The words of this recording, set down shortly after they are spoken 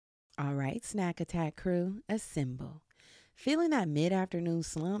All right, Snack Attack crew, assemble. Feeling that mid-afternoon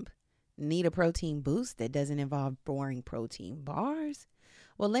slump? Need a protein boost that doesn't involve boring protein bars?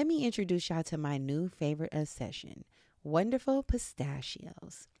 Well, let me introduce y'all to my new favorite obsession, Wonderful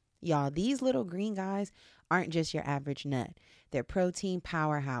Pistachios. Y'all, these little green guys aren't just your average nut. They're protein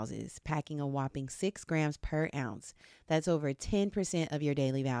powerhouses, packing a whopping 6 grams per ounce. That's over 10% of your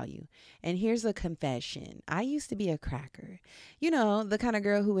daily value. And here's a confession. I used to be a cracker. You know, the kind of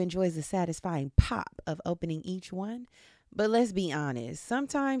girl who enjoys the satisfying pop of opening each one. But let's be honest,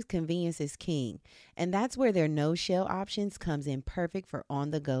 sometimes convenience is king. And that's where their no-shell options comes in perfect for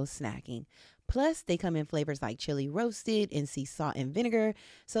on-the-go snacking. Plus, they come in flavors like chili roasted and sea salt and vinegar.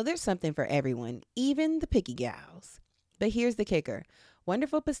 So there's something for everyone, even the picky gals. But here's the kicker.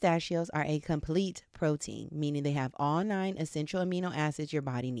 Wonderful Pistachios are a complete protein, meaning they have all 9 essential amino acids your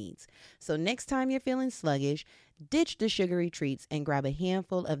body needs. So next time you're feeling sluggish, ditch the sugary treats and grab a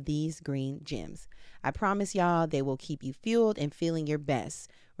handful of these green gems. I promise y'all they will keep you fueled and feeling your best,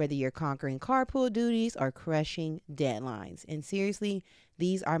 whether you're conquering carpool duties or crushing deadlines. And seriously,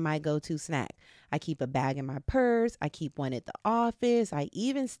 these are my go-to snack. I keep a bag in my purse. I keep one at the office. I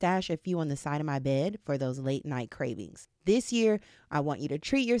even stash a few on the side of my bed for those late night cravings. This year, I want you to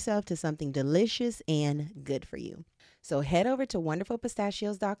treat yourself to something delicious and good for you. So head over to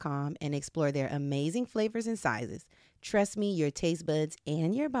wonderfulpistachios.com and explore their amazing flavors and sizes. Trust me, your taste buds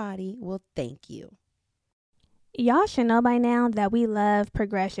and your body will thank you. Y'all should know by now that we love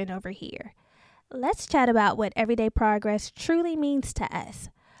progression over here. Let's chat about what everyday progress truly means to us.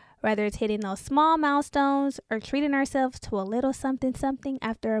 Whether it's hitting those small milestones or treating ourselves to a little something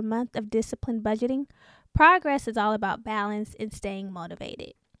after a month of disciplined budgeting, progress is all about balance and staying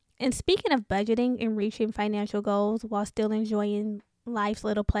motivated. And speaking of budgeting and reaching financial goals while still enjoying life's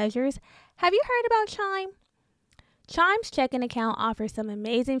little pleasures, have you heard about Chime? Chime's checking account offers some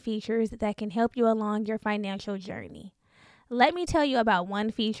amazing features that can help you along your financial journey. Let me tell you about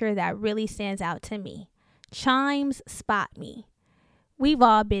one feature that really stands out to me. Chime's Spot Me. We've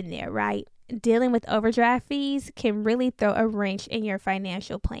all been there, right? Dealing with overdraft fees can really throw a wrench in your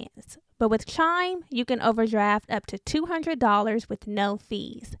financial plans. But with Chime, you can overdraft up to $200 with no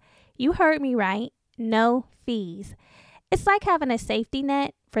fees. You heard me right, no fees. It's like having a safety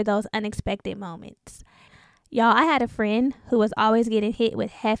net for those unexpected moments. Y'all, I had a friend who was always getting hit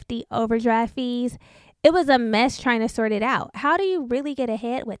with hefty overdraft fees. It was a mess trying to sort it out. How do you really get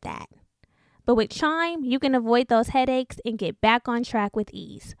ahead with that? But with Chime, you can avoid those headaches and get back on track with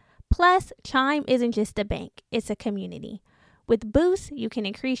ease. Plus, Chime isn't just a bank, it's a community. With Boost, you can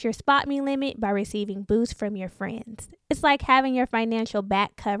increase your Spot Me limit by receiving boosts from your friends. It's like having your financial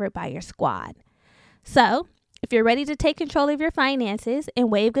back covered by your squad. So, if you're ready to take control of your finances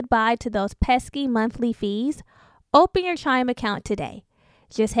and wave goodbye to those pesky monthly fees, open your Chime account today.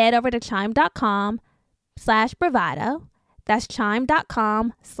 Just head over to chime.com/bravado. That's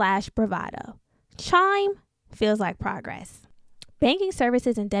chime.com/bravado. Chime feels like progress. Banking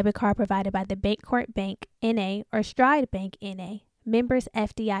services and debit card provided by the Bancorp Bank, N.A. or Stride Bank, N.A. Members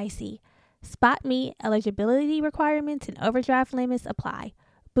FDIC. Spot Me eligibility requirements and overdraft limits apply.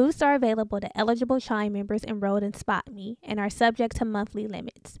 Boosts are available to eligible Chime members enrolled in Spot Me and are subject to monthly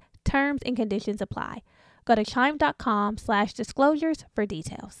limits. Terms and conditions apply. Go to chime.com/disclosures for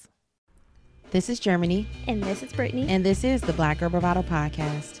details. This is Germany. And this is Brittany. And this is the Black Girl Bravado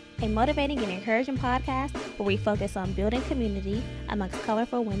Podcast. A motivating and encouraging podcast where we focus on building community amongst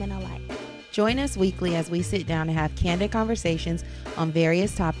colorful women alike. Join us weekly as we sit down and have candid conversations on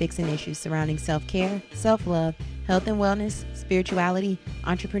various topics and issues surrounding self-care, self-love, health and wellness, spirituality,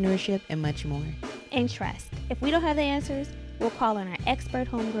 entrepreneurship, and much more. And trust, if we don't have the answers, we'll call on our expert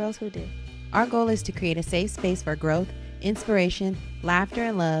homegirls who do. Our goal is to create a safe space for growth, inspiration, laughter,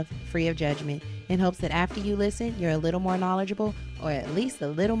 and love, free of judgment, in hopes that after you listen, you're a little more knowledgeable or at least a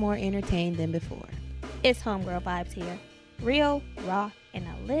little more entertained than before. It's homegirl vibes here. Real, raw, and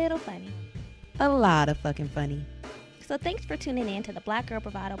a little funny. A lot of fucking funny. So thanks for tuning in to the Black Girl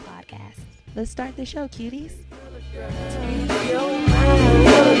Bravado Podcast. Let's start the show, cuties.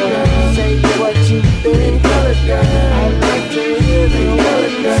 Say what you think, color girl. I'd like to hear the color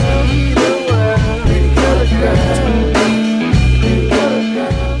girl. Pretty color girl.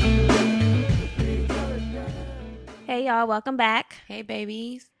 Hey y'all, welcome back. Hey,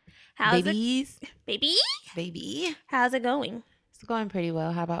 babies. How's babies. it? Baby? Baby. How's it going? It's going pretty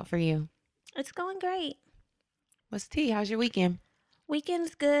well. How about for you? It's going great. What's tea? How's your weekend?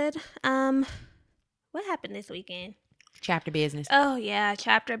 Weekend's good. What happened this weekend? Chapter business. Oh yeah,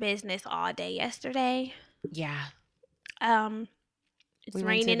 chapter business all day yesterday. Yeah. It's We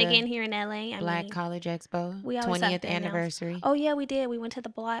went to raining the again here in LA. Black College Expo, we always have 20th to announce. anniversary. Oh yeah, we did. We went to the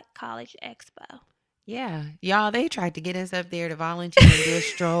Black College Expo. Yeah, y'all, they tried to get us up there to volunteer and do a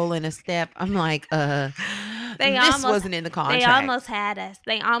stroll and a step. I'm like, this wasn't in the contract. They almost had us.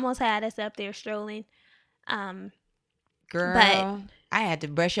 They almost had us up there strolling. Girl, but I had to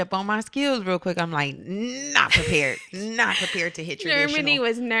brush up on my skills real quick. I'm like, not prepared to hit traditional. Germany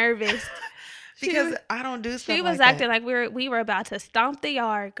was nervous because I don't do stuff. She was like acting that. like we were about to stomp the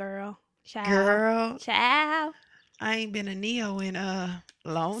yard, girl. Girl, Ciao. I ain't been a Neo in a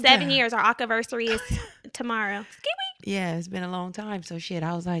long 7 time. years. Our anniversary is tomorrow. Yeah, it's been a long time. So shit,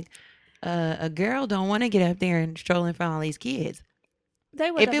 I was like, a girl don't want to get up there and stroll in front of all these kids. They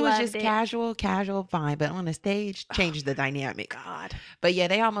would if it was just casual, fine. But on the stage, changes the dynamic. God. But yeah,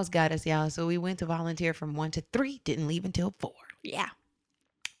 they almost got us, y'all. So we went to volunteer from 1 to 3. Didn't leave until 4. Yeah.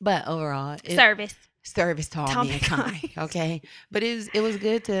 But overall, service to all mankind. Okay. But it was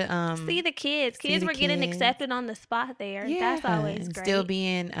good to see the kids. Kids were getting accepted on the spot there. Yeah, that's always great. Still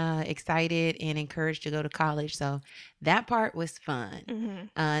being excited and encouraged to go to college. So that part was fun.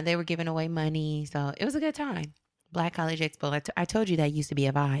 Mm-hmm. They were giving away money. So it was a good time. Black College Expo. I told you that used to be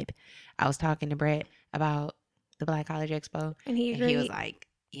a vibe. I was talking to Brett about the Black College Expo. And he was like,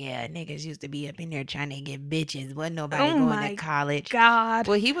 yeah, niggas used to be up in there trying to get bitches. Wasn't nobody going to college. God.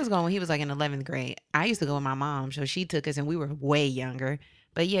 Well, he was going when he was like in 11th grade. I used to go with my mom. So she took us and we were way younger.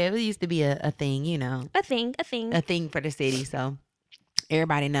 But yeah, it used to be a thing, you know. A thing. A thing for the city. So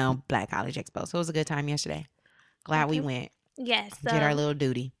everybody know Black College Expo. So it was a good time yesterday. Glad we went. Yes. So did our little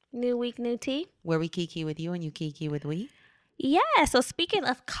duty. New week, new tea. Where we kiki with you and you kiki with we. Yeah. So speaking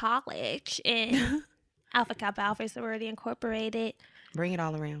of college and Alpha Kappa Alpha Sorority Incorporated. Bring it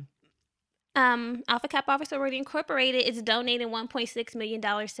all around. Alpha Kappa Alpha Sorority Incorporated is donating $1.6 million to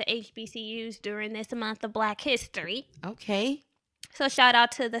HBCUs during this month of Black History. Okay. So shout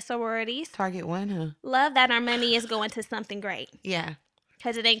out to the sororities. Target one, huh? Love that our money is going to something great. Yeah.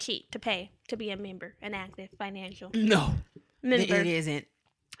 Because it ain't cheap to pay to be a member, an active financial member. It isn't.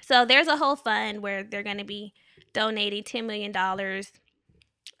 So there's a whole fund where they're going to be donating $10 million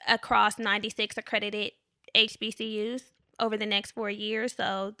across 96 accredited HBCUs over the next 4 years.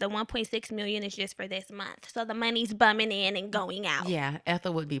 So the $1.6 million is just for this month. So the money's bumming in and going out. Yeah,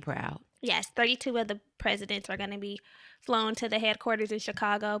 Ethel would be proud. Yes, 32 of the presidents are going to be flown to the headquarters in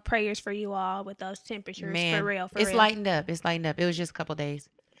Chicago. Prayers for you all with those temperatures. Man, for real. It's lightened up. It was just a couple days.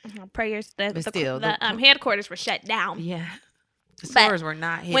 Prayers. The headquarters were shut down. Yeah. The stores were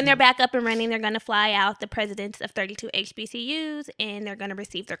not hitting. When they're back up and running, they're going to fly out the presidents of 32 HBCUs, and they're going to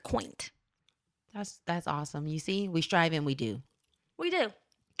receive their coin. That's awesome. You see, we strive and we do. We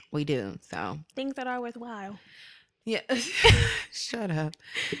do. So things that are worthwhile. Yeah. Shut up.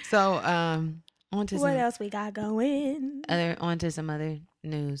 So on to what else we got going? On to some other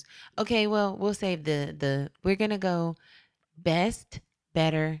news. Okay, well, we'll save the we're gonna go best,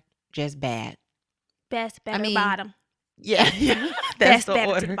 better, just bad. Best, better, bottom. Yeah. That's best, the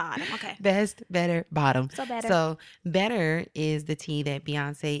better, order. To bottom. Okay. Best, better, bottom. So better is the tea that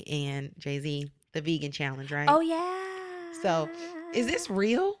Beyonce and Jay-Z, the vegan challenge, right? Oh yeah. So is this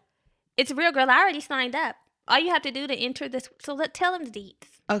real? It's real, girl. I already signed up. All you have to do to enter this. So tell them the deets.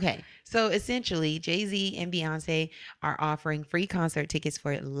 Okay. So essentially, Jay-Z and Beyonce are offering free concert tickets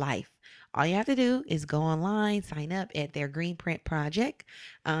for life. All you have to do is go online, sign up at their Green Print Project,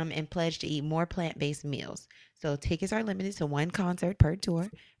 and pledge to eat more plant-based meals. So tickets are limited to one concert per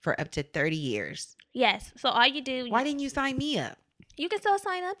tour for up to 30 years. Yes. So all you do. Why didn't you sign me up? You can still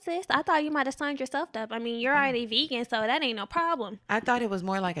sign up, sis. I thought you might have signed yourself up. I mean, you're already vegan, so that ain't no problem. I thought it was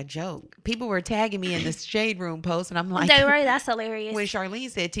more like a joke. People were tagging me in the Shade Room post, and I'm like, that's hilarious. When Charlene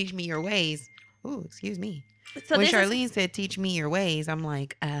said, teach me your ways. Ooh, excuse me. So when Charlene said, teach me your ways, I'm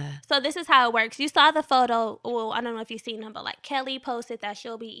like, So this is how it works. You saw the photo. Well, I don't know if you've seen them, but like Kelly posted that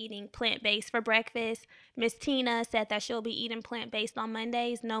she'll be eating plant-based for breakfast. Miss Tina said that she'll be eating plant-based on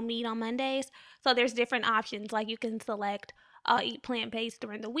Mondays, no meat on Mondays. So there's different options. Like you can select, I'll eat plant-based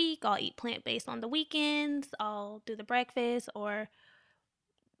during the week. I'll eat plant-based on the weekends. I'll do the breakfast or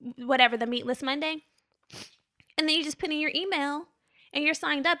whatever, the meatless Monday. And then you just put in your email. And you're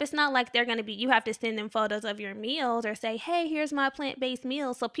signed up. It's not like they're going to be, you have to send them photos of your meals or say, hey, here's my plant-based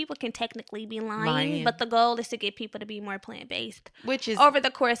meal. So people can technically be lying. But the goal is to get people to be more plant-based. Which is over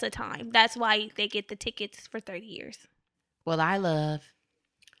the course of time. That's why they get the tickets for 30 years. Well, I'm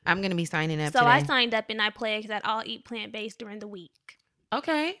going to be signing up So today. I signed up and I pledged that I'll eat plant-based during the week.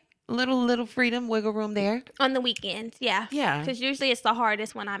 Okay. Little freedom, wiggle room there. On the weekends, yeah. Yeah. Because usually it's the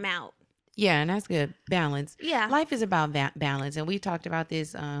hardest when I'm out. Yeah, and that's good. Balance. Yeah. Life is about balance. And we've talked about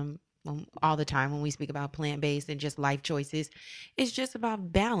this all the time when we speak about plant-based and just life choices. It's just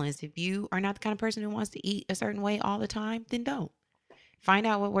about balance. If you are not the kind of person who wants to eat a certain way all the time, then don't. Find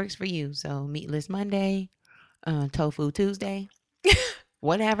out what works for you. So meatless Monday, tofu Tuesday,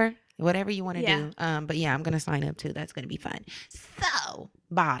 whatever you want to Yeah. do. But yeah, I'm going to sign up too. That's going to be fun. So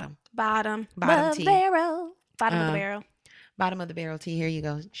bottom Bottom tea. of the barrel. Bottom of the barrel. Bottom of the barrel tea. Here you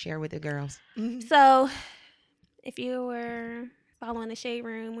go. Share with the girls. So if you were following the Shade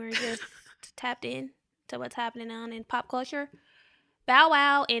Room or just tapped in to what's happening on in pop culture, Bow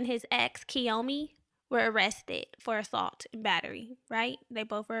Wow and his ex, Kiyomi, were arrested for assault and battery, right? They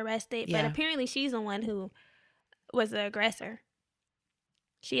both were arrested. Yeah. But apparently she's the one who was the aggressor.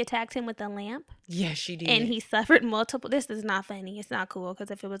 She attacked him with a lamp. Yes, she did. And he suffered multiple. This is not funny. It's not cool because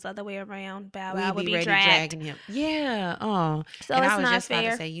if it was the other way around, Bow Wow would be ready dragged. dragging him. Yeah. Oh. So and it's I was not just fair.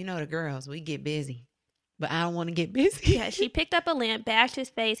 about to say, the girls, we get busy. But I don't want to get busy. Yeah, she picked up a lamp, bashed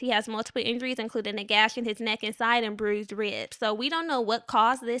his face. He has multiple injuries, including a gash in his neck and side and bruised ribs. So we don't know what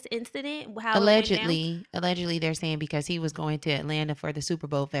caused this incident. How allegedly, they're saying because he was going to Atlanta for the Super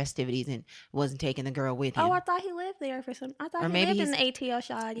Bowl festivities and wasn't taking the girl with him. Oh, I thought he lived there for some. I thought he lived in the ATL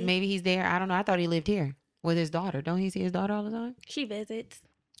Shawty. Maybe he's there. I don't know. I thought he lived here with his daughter. Don't he see his daughter all the time? She visits.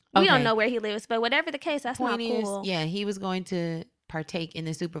 We don't know where he lives, but whatever the case, that's not cool. Yeah, he was going to partake in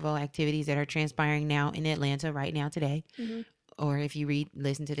the Super Bowl activities that are transpiring now in Atlanta right now today. Mm-hmm. Or if you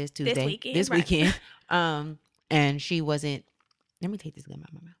listen to this Tuesday. This weekend. And she wasn't. Let me take this gum out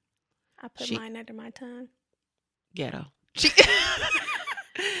of my mouth. I put mine under my tongue. Ghetto.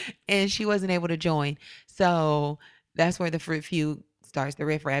 And she wasn't able to join. So that's where the fruit feud starts, the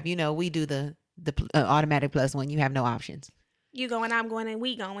riffraff. We do the automatic plus one. You have no options. You going, I'm going, and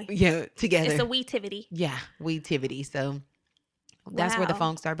we going. Yeah, together. It's a we-tivity. Yeah, we-tivity. So that's where the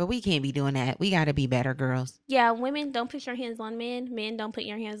funk starts. But we can't be doing that. We got to be better, girls. Yeah, women, don't put your hands on men. Men, don't put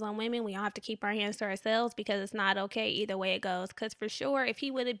your hands on women. We all have to keep our hands to ourselves because it's not okay either way it goes. Because for sure, if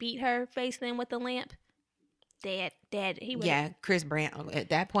he would have beat her face in with the lamp, dead. He would. Yeah, Chris Brown. At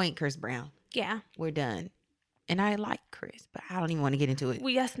that point, Chris Brown. Yeah. We're done. And I like Chris, but I don't even want to get into it.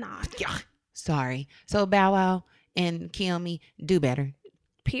 We just not. Yeah. Sorry. So Bow Wow and Kiyomi, do better.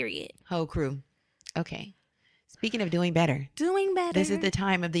 Period. Whole crew. Okay. Speaking of doing better. This is the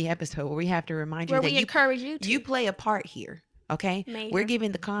time of the episode where we have to remind you that encourage you to. You play a part here. Okay? Major. We're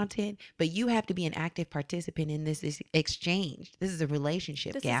giving the content, but you have to be an active participant in this exchange. This is a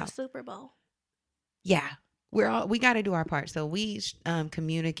relationship, gal. This is a Super Bowl. Yeah. We got to do our part. So we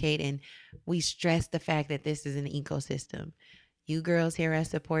communicate and we stress the fact that this is an ecosystem. You girls hear us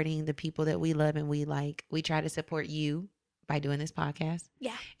supporting the people that we love and we like. We try to support you by doing this podcast.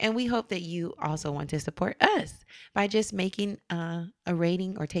 Yeah. And we hope that you also want to support us by just making a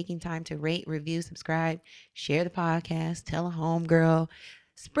rating or taking time to rate, review, subscribe, share the podcast, tell a homegirl,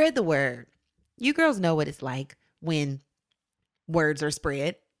 spread the word. You girls know what it's like when words are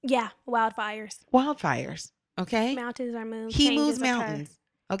spread. Yeah. Wildfires. Okay? Mountains are moved. He moves mountains.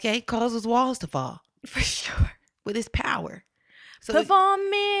 Okay? Causes walls to fall. For sure. With his power. So perform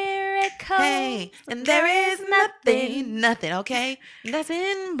miracles. Hey, and there is nothing, okay? That's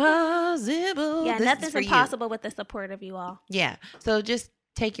impossible. Yeah, nothing's impossible with the support of you all. Yeah. So just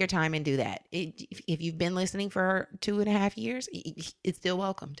take your time and do that. If you've been listening for 2.5 years, it's still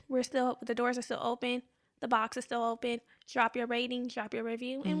welcomed. The doors are still open. The box is still open. Drop your rating, drop your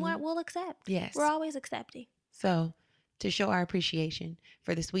review, and we'll accept. Yes. We're always accepting. So to show our appreciation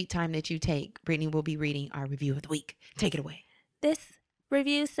for the sweet time that you take, Brittany will be reading our review of the week. Take it away. This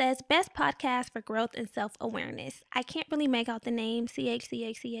review says, best podcast for growth and self-awareness. I can't really make out the name,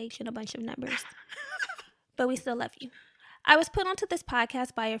 CH, and a bunch of numbers. But we still love you. I was put onto this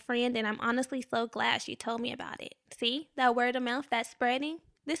podcast by a friend, and I'm honestly so glad she told me about it. See, that word of mouth, that spreading,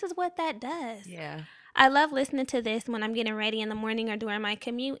 this is what that does. Yeah. I love listening to this when I'm getting ready in the morning or during my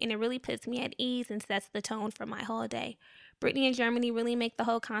commute, and it really puts me at ease and sets the tone for my whole day. Brittany and Germany really make the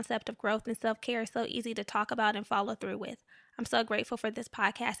whole concept of growth and self-care so easy to talk about and follow through with. I'm so grateful for this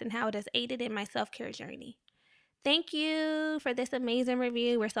podcast and how it has aided in my self-care journey. Thank you for this amazing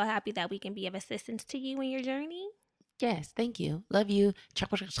review. We're so happy that we can be of assistance to you in your journey. Yes, thank you. Love you.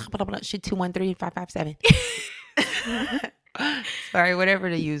 213-557. Sorry, whatever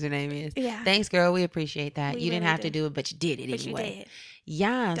the username is. Yeah. Thanks, girl. We appreciate that. You didn't really have to do it, but you did it but anyway. You did.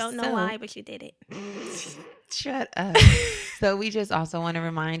 Yeah. Don't know why, but you did it. Shut up. So we just also want to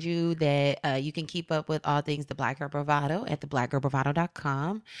remind you that you can keep up with all things The Black Girl Bravado at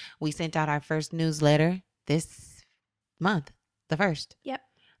theblackgirlbravado.com. We sent out our first newsletter this month, the 1st. Yep.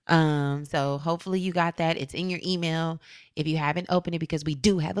 So hopefully you got that. It's in your email. If you haven't opened it, because we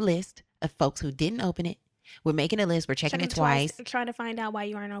do have a list of folks who didn't open it, We're making a list. We're checking it twice. Trying to find out why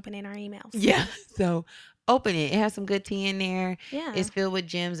you aren't opening our emails. Yeah. So open it. It has some good tea in there. Yeah. It's filled with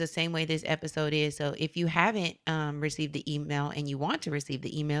gems the same way this episode is. So if you haven't received the email and you want to receive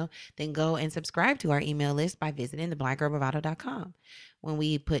the email, then go and subscribe to our email list by visiting theblackgirlbravado.com. When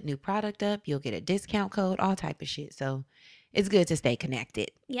we put new product up, you'll get a discount code, all type of shit. So it's good to stay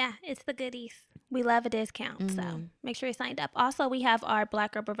connected. Yeah, it's the goodies. We love a discount, so make sure you're signed up. Also, we have our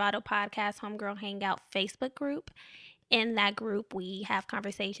Black Girl Bravado Podcast Homegirl Hangout Facebook group. In that group, we have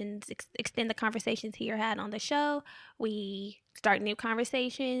conversations, extend the conversations here had on the show. We start new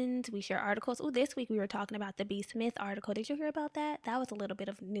conversations. We share articles. Oh, this week we were talking about the B. Smith article. Did you hear about that? That was a little bit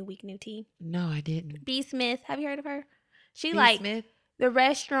of new week, new tea. No, I didn't. B. Smith, have you heard of her? She B. Smith? the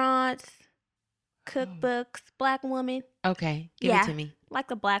restaurants, cookbooks, black woman. Okay, give it to me. Like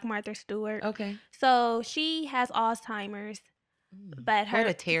the Black Martha Stewart. Okay. So she has Alzheimer's, but what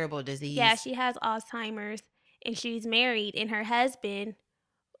a terrible disease. Yeah, she has Alzheimer's, and she's married, and her husband,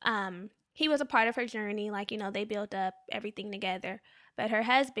 he was a part of her journey. Like, they built up everything together. But her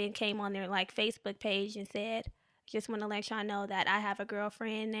husband came on their Facebook page and said, just want to let y'all know that I have a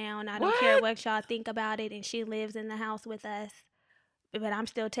girlfriend now, and I don't care what y'all think about it, and she lives in the house with us. But I'm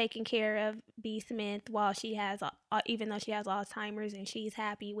still taking care of B. Smith while she has, even though she has Alzheimer's, and she's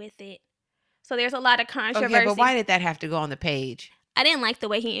happy with it. So there's a lot of controversy. Okay, but why did that have to go on the page? I didn't like the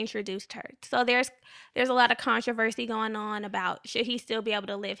way he introduced her. So there's a lot of controversy going on about, should he still be able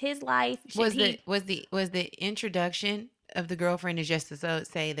to live his life? Was the introduction of the girlfriend is just to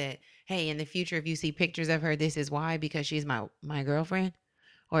say that, hey, in the future, if you see pictures of her, this is why, because she's my girlfriend?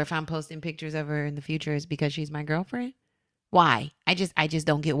 Or if I'm posting pictures of her in the future, it's because she's my girlfriend? Why? I just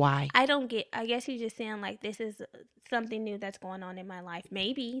don't get why. I guess he's just saying, like, this is something new that's going on in my life.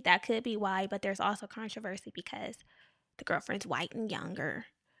 Maybe that could be why, but there's also controversy because the girlfriend's white and younger.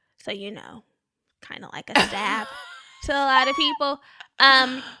 So, kind of like a stab to a lot of people.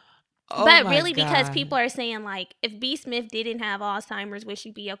 But really, because people are saying, like, if B. Smith didn't have Alzheimer's, would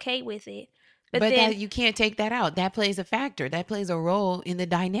she be okay with it? But then, you can't take that out. That plays a factor. That plays a role in the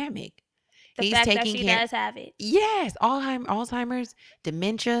dynamic. The fact that she does have it. Yes. Alzheimer's,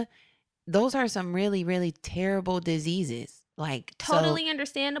 dementia. Those are some really, really terrible diseases. Like, totally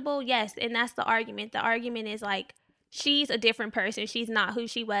understandable. Yes. And that's the argument. The argument is, like, she's a different person. She's not who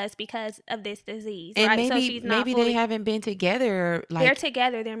she was because of this disease. And right? maybe, so she's not they haven't been together. Like, they're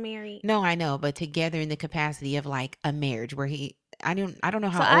together. They're married. No, I know. But together in the capacity of, like, a marriage where I don't know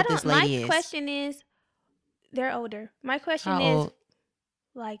how old this lady is. My question is, they're older. My question is,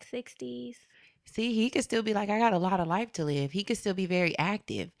 like 60s. See, he could still be like, I got a lot of life to live. He could still be very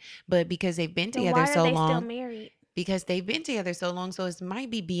active. But because they've been together so long. Why are they still married? Because they've been together so long. So it might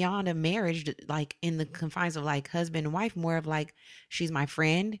be beyond a marriage, like in the confines of like husband and wife, more of like, she's my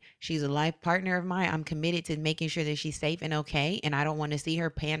friend. She's a life partner of mine. I'm committed to making sure that she's safe and okay. And I don't want to see her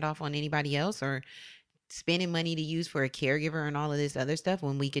panned off on anybody else or spending money to use for a caregiver and all of this other stuff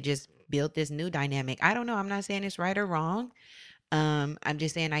when we could just build this new dynamic. I don't know. I'm not saying it's right or wrong. I'm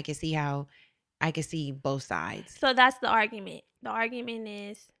just saying I can see both sides. So that's the argument. The argument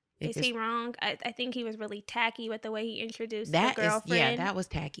is he wrong? I think he was really tacky with the way he introduced the girlfriend. That was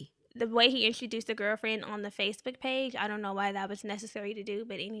tacky. The way he introduced the girlfriend on the Facebook page, I don't know why that was necessary to do,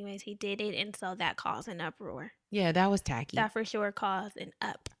 but anyways, he did it, and so that caused an uproar. Yeah, that was tacky. That for sure caused an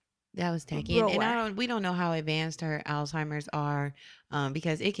uproar. That was tacky. And we don't know how advanced her Alzheimer's are,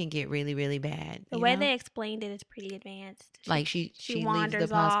 because it can get really, really bad. The way they explained it is pretty advanced. Like she wanders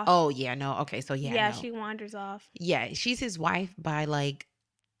leaves off. Oh yeah, no. Okay, so yeah. Yeah, no. she wanders off. Yeah, she's his wife by like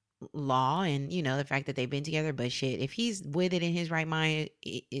law and the fact that they've been together. But shit, if he's with it in his right mind,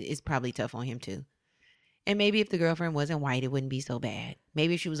 it's probably tough on him too. And maybe if the girlfriend wasn't white, it wouldn't be so bad.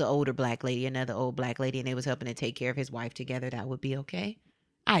 Maybe if she was an older black lady, another old black lady, and they was helping to take care of his wife together, that would be okay.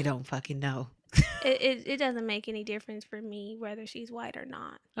 I don't fucking know. It doesn't make any difference for me whether she's white or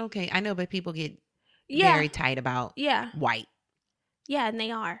not. Okay, I know, but people get very tight about white. Yeah, and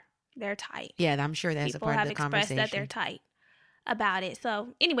they are. They're tight. Yeah, I'm sure that's people a part of the conversation. People have expressed that they're tight about it. So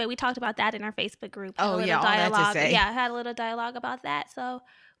anyway, we talked about that in our Facebook group. Oh yeah, all that to say. Yeah, I had a little dialogue about that. So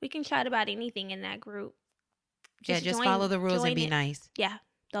we can chat about anything in that group. Just follow the rules and be nice. Yeah,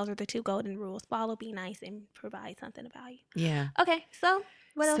 those are the 2 golden rules. Follow, be nice, and provide something of value. Yeah. Okay, so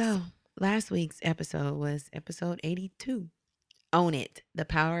what else? So last week's episode was episode 82. Own It, the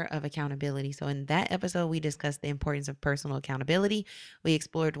power of accountability. So in that episode, we discussed the importance of personal accountability. We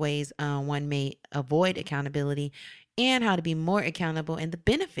explored ways one may avoid accountability and how to be more accountable and the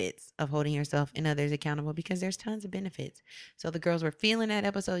benefits of holding yourself and others accountable, because there's tons of benefits. So the girls were feeling that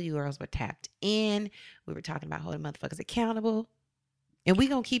episode. You girls were tapped in. We were talking about holding motherfuckers accountable. And we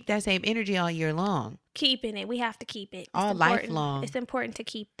going to keep that same energy all year long. Keeping it. We have to keep it. It's All important. lifelong. It's important to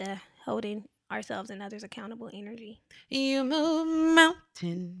keep the holding ourselves and others accountable energy. You move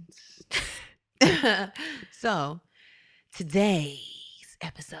mountains. So, today's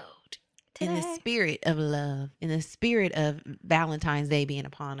episode, in the spirit of love, in the spirit of Valentine's Day being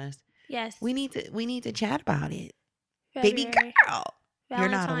upon us, yes, we need to chat about it. February. Baby girl, you're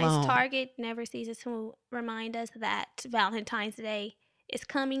not alone. Target never ceases to remind us that Valentine's Day is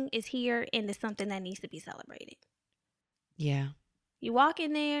coming, is here, and is something that needs to be celebrated. Yeah. You walk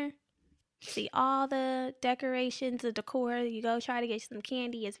in there, see all the decorations, the decor. You go try to get some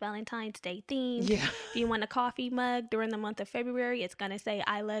candy. It's Valentine's Day themed. Yeah. If you want a coffee mug during the month of February, it's going to say,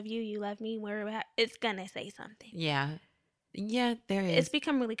 I love you, you love me. It's going to say something. Yeah. Yeah, there is. It's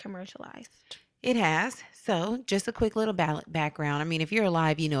become really commercialized. It has. So, just a quick little background. I mean, if you're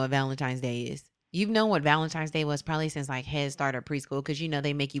alive, you know what Valentine's Day is. You've known what Valentine's Day was probably since like Head Start or preschool, because you know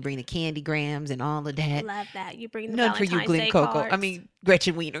they make you bring the candy grams and all of that. Love that. You bring the None Valentine's for you, Glen Day Coco. cards. I mean,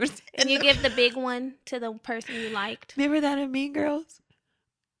 Gretchen Wieners. And you give the big one to the person you liked. Remember that in Mean Girls?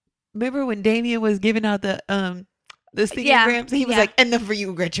 Remember when Damien was giving out the singing grams? He was like, enough for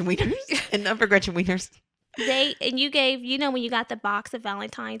you, Gretchen Wieners. Enough for Gretchen Wieners. You gave, when you got the box of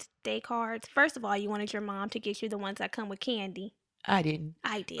Valentine's Day cards, first of all, you wanted your mom to get you the ones that come with candy. I didn't.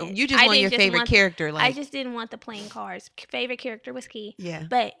 I did. You just want your favorite character. I just didn't want the plain cards. Favorite character was key. Yeah.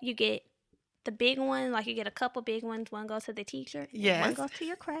 But you get the big one, like you get a couple big ones. One goes to the teacher. Yes. One goes to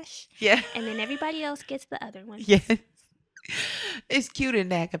your crush. Yeah. And then everybody else gets the other one. Yes. It's cute in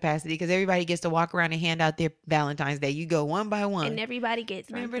that capacity because everybody gets to walk around and hand out their Valentine's Day. You go one by one. And everybody gets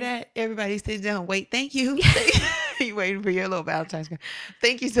something. Remember that? Everybody sits down. Wait, thank you. You waiting for your little Valentine's card.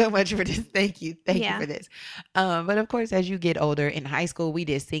 Thank you so much for this. Thank you. Thank you for this. But of course, as you get older, in high school, we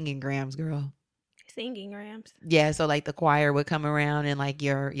did singing grams, girl. Singing grams. Yeah, so like the choir would come around and like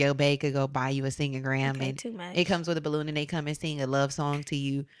your bae could go buy you a singing gram. Okay, and too much. It comes with a balloon and they come and sing a love song to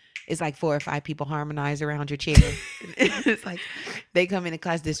you. It's like 4 or 5 people harmonize around your chair. It's like they come into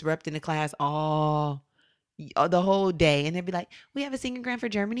class disrupting the class all the whole day, and they'd be like, "We have a singing grant for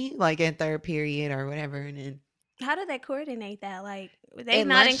Germany," like in third period or whatever. And then how do they coordinate that? Like they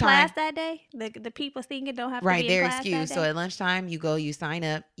not in class that day. The people singing don't have to be in class. Right, they're excused. So at lunchtime, you go, you sign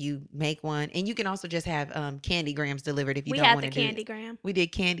up, you make one, and you can also just have candy grams delivered if you don't want to do it. We had the candy gram. We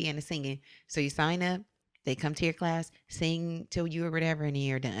did candy and the singing. So you sign up. They come to your class, sing till you or whatever, and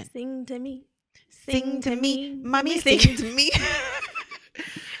you're done. Sing to me. Sing to me. Mommy, sing to me.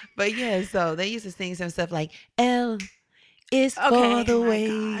 But yeah, so they used to sing some stuff like, L is for the way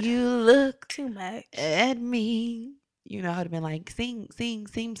you look too much at me. You know, I would have been like, sing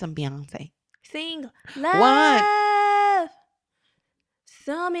some Beyonce. Sing love.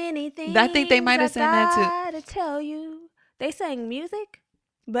 So many things. I think they might have sang that too. I gotta tell you. They sang music,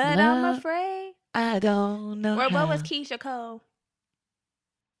 but I'm afraid. I don't know. Or what was Keisha Cole?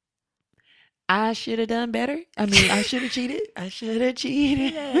 I should have done better. I mean, I should have cheated. I should have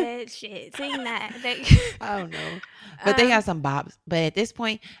cheated. Shit, sing that. I don't know. But they have some bops. But at this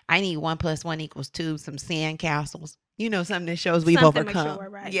point, I need 1 + 1 = 2, some sand castles. You know, something that shows we've overcome. Mature,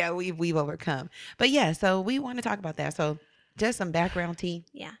 right? Yeah, we've overcome. But yeah, so we want to talk about that. So just some background tea.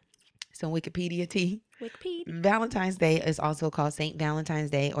 Yeah. Some Wikipedia tea. Wikipedia. Valentine's Day is also called St. Valentine's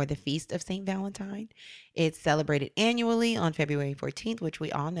Day or the Feast of St. Valentine. It's celebrated annually on February 14th, which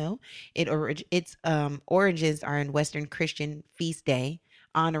we all know. Its origins are in Western Christian feast day,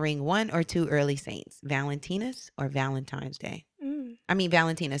 honoring 1 or 2 early saints, Valentinus or Valentine's Day.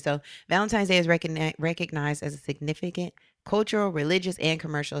 Valentina. So Valentine's Day is recognized as a significant cultural, religious, and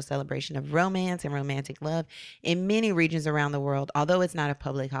commercial celebration of romance and romantic love in many regions around the world, although it's not a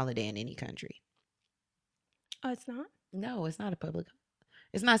public holiday in any country. Oh, it's not? No, it's not a public.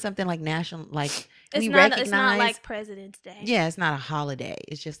 It's not something like national, like it's not like President's Day. Yeah, it's not a holiday.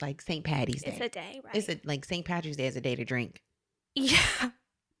 It's just like St. Patty's Day. It's a day, right? It's like St. Patrick's Day is a day to drink. Yeah.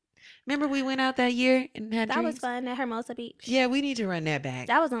 Remember we went out that year and had that drinks? was fun at Hermosa Beach. Yeah, we need to run that back.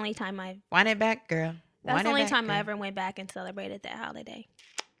 That was the only time Wind it back, girl. That's the only time I ever went back and celebrated that holiday.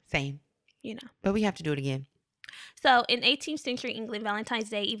 Same. You know. But we have to do it again. So in 18th century England, Valentine's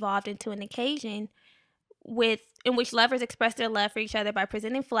Day evolved into an occasion in which lovers expressed their love for each other by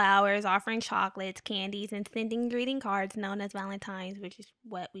presenting flowers, offering chocolates, candies, and sending greeting cards known as Valentines, which is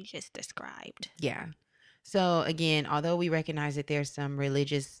what we just described. Yeah. So again, although we recognize that there's some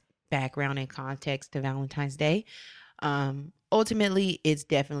religious background and context to Valentine's Day, ultimately it's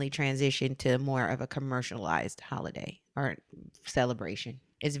definitely transitioned to more of a commercialized holiday or celebration.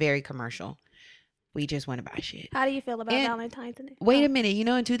 It's very commercial. We just want to buy shit. How do you feel about And Valentine's Day? wait a minute. You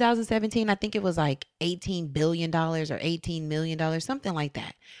know, in 2017, I think it was like $18 billion or $18 million, something like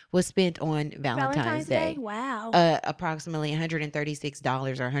that, was spent on Valentine's Day. Wow. Approximately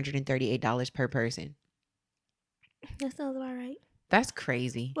 $136 or $138 per person. That sounds about right. That's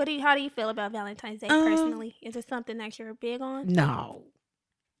crazy. How do you feel about Valentine's Day personally? Is it something that you're big on? No.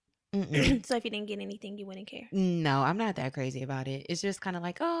 So if you didn't get anything, you wouldn't care? No, I'm not that crazy about it. It's just kind of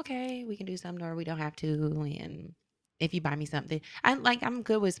like, oh, okay, we can do something or we don't have to. And if you buy me something, I'm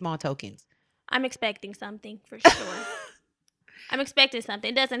good with small tokens. I'm expecting something for sure. I'm expecting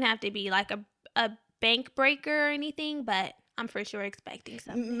something. It doesn't have to be like a bank breaker or anything, but I'm for sure expecting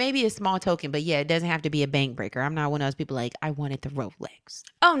something. Maybe a small token, but yeah, it doesn't have to be a bank breaker. I'm not one of those people like, I wanted the Rolex.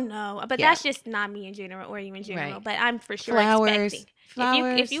 Oh, no. But Yeah. That's just not me in general or you in general. Right. But I'm for sure Flowers. expecting.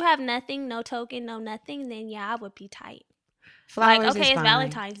 Flowers. If you have nothing, no token, no nothing, then yeah, I would be tight. Flowers like, okay, is it's fine.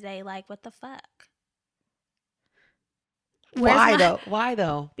 Valentine's Day. Like, what the fuck? Why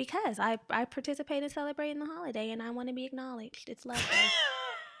though? Because I participate in celebrating the holiday and I want to be acknowledged. It's Love Day.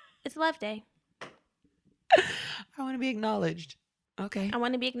 It's Love Day. I want to be acknowledged. Okay. I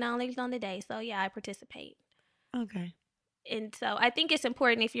want to be acknowledged on the day. So yeah, I participate. Okay. And so I think it's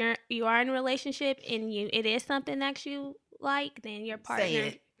important if you are in a relationship and it is something that you like, then your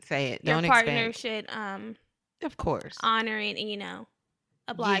partner Say it. Your Don't partner expect. should Of course. honor it and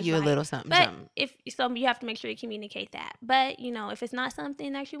oblige. Give you a by little it. something. But something. if so, you have to make sure you communicate that. But if it's not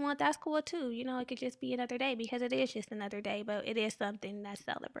something that you want, that's cool too. It could just be another day because it is just another day, but it is something that's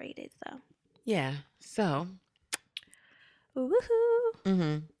celebrated. So Yeah. So.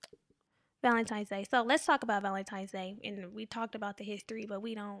 woohoo! Valentine's Day. So let's talk about Valentine's Day. And we talked about the history, but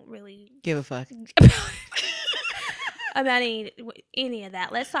we don't really Give a fuck. about any of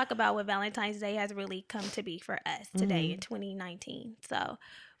that. Let's talk about what Valentine's Day has really come to be for us today in 2019. So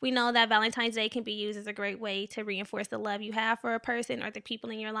we know that Valentine's Day can be used as a great way to reinforce the love you have for a person or the people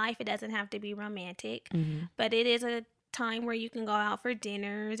in your life. It doesn't have to be romantic, but it is a time where you can go out for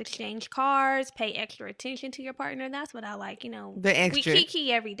dinners, exchange cards, pay extra attention to your partner. That's what I like. The extra. We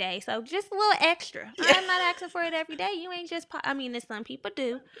kiki every day, so just a little extra. Yeah. I'm not asking for it every day. You ain't just some people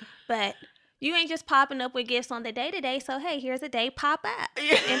do, but you ain't just popping up with gifts on the day to day. So hey, here's a day, pop up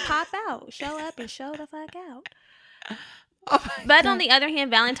and pop out, show up and show the fuck out. But on the other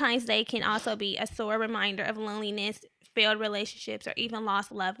hand, Valentine's Day can also be a sore reminder of loneliness, failed relationships, or even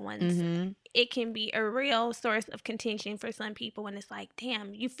lost loved ones. It can be a real source of contention for some people when it's like,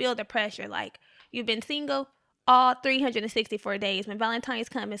 damn, you feel the pressure. Like, you've been single all 364 days. When Valentine's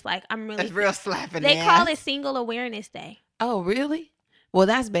come, it's like, I'm really... That's real slapping. They call it Single Awareness Day. Oh, really? Well,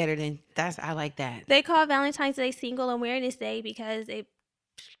 that's better than... I like that. They call Valentine's Day Single Awareness Day because it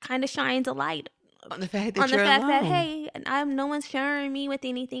kind of shines a light on the fact that hey, no one's sharing me with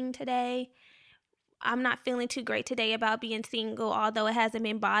anything today. I'm not feeling too great today about being single, although it hasn't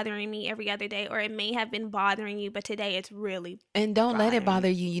been bothering me every other day, or it may have been bothering you, but today it's really And don't let it bother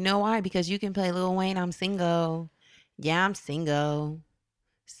you. You know why? Because you can play Lil Wayne, I'm single. Yeah, I'm single.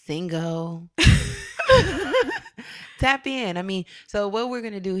 Tap in. So what we're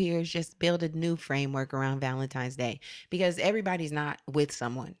going to do here is just build a new framework around Valentine's Day because everybody's not with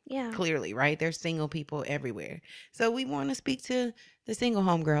someone. Yeah. Clearly, right? There's single people everywhere. So we want to speak to the single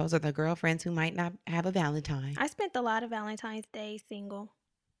homegirls or the girlfriends who might not have a Valentine. I spent a lot of Valentine's Day single.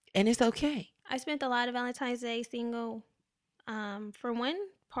 And it's okay. I spent a lot of Valentine's Day single. For one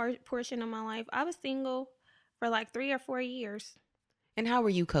portion of my life, I was single for like 3 or 4 years. And how were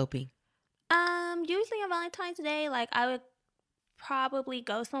you coping? Usually on Valentine's Day, like I would probably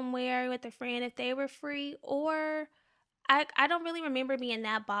go somewhere with a friend if they were free, or I don't really remember being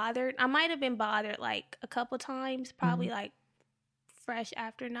that bothered. I might have been bothered like a couple times, probably like fresh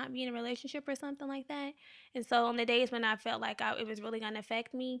after not being in a relationship or something like that. And so on the days when I felt like it was really going to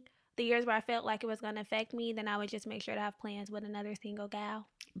affect me, the years where I felt like it was going to affect me, then I would just make sure to have plans with another single gal.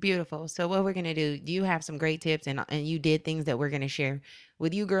 Beautiful. So what we're going to do, you have some great tips and you did things that we're going to share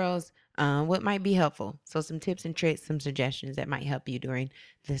with you girls. What might be helpful. So some tips and tricks, some suggestions that might help you during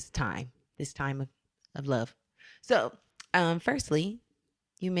this time of love. So, firstly,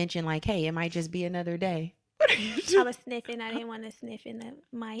 you mentioned like, hey, it might just be another day. I was sniffing. I didn't want to sniff in the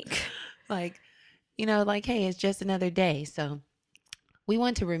mic. Like, hey, it's just another day. So we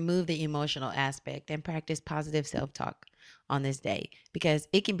want to remove the emotional aspect and practice positive self-talk on this day because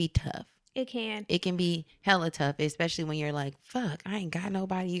it can be tough. It can. It can be hella tough, especially when you're like, fuck, I ain't got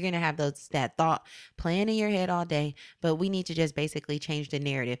nobody. You're going to have that thought playing in your head all day. But we need to just basically change the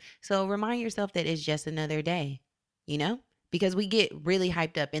narrative. So remind yourself that it's just another day, because we get really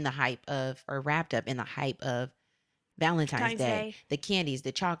hyped up in the hype of, or wrapped up in the hype of Valentine's Valentine's Day. Day. The candies,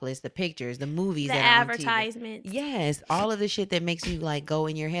 the chocolates, the pictures, the movies The that are on TV. advertisements. Yes, all of the shit that makes you like go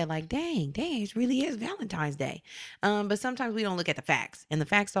in your head like, dang, it really is Valentine's Day. But sometimes we don't look at the facts. And the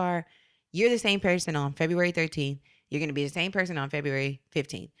facts are you're the same person on February 13th. You're going to be the same person on February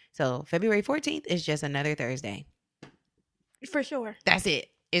 15th. So February 14th is just another Thursday. For sure. That's it.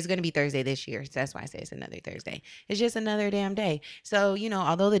 It's going to be Thursday this year. So that's why I say it's another Thursday. It's just another damn day. So,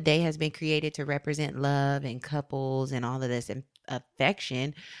 although the day has been created to represent love and couples and all of this and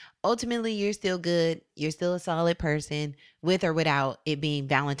affection, ultimately you're still good. You're still a solid person with or without it being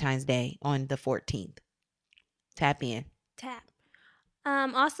Valentine's Day on the 14th. Tap in. Tap.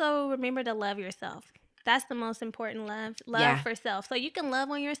 Also, remember to love yourself. That's the most important love. Love Yeah. for self. So you can love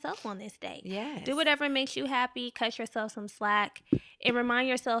on yourself on this day. Yes. Do whatever makes you happy. Cut yourself some slack. And remind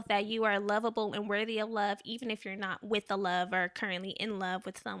yourself that you are lovable and worthy of love, even if you're not with the love or currently in love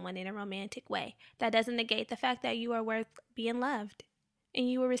with someone in a romantic way. That doesn't negate the fact that you are worth being loved. And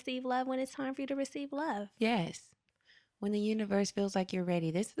you will receive love when it's time for you to receive love. Yes. When the universe feels like you're ready,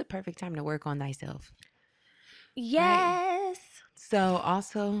 this is the perfect time to work on thyself. Yes. Right? So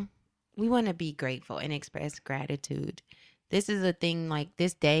also, we want to be grateful and express gratitude. This is a thing, like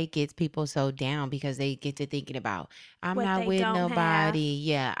this day gets people so down because they get to thinking about, I'm What not they with don't nobody.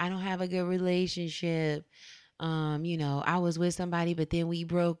 Yeah, I don't have a good relationship. I was with somebody, but then we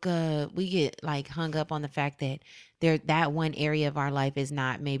broke up. We get like hung up on the fact that that one area of our life is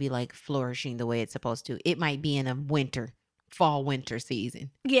not maybe like flourishing the way it's supposed to. It might be in a fall winter season.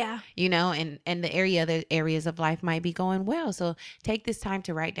 Yeah. And the other areas of life might be going well. So take this time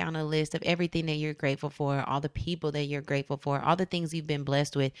to write down a list of everything that you're grateful for, all the people that you're grateful for, all the things you've been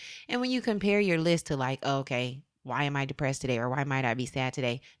blessed with. And when you compare your list to like, oh, okay, why am I depressed today? Or why might I be sad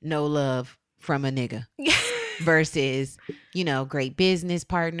today? No love from a nigga. Versus, great business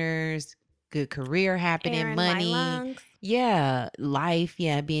partners, good career happening, Air in money. my lungs. Yeah, life,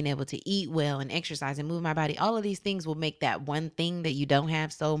 being able to eat well and exercise and move my body. All of these things will make that one thing that you don't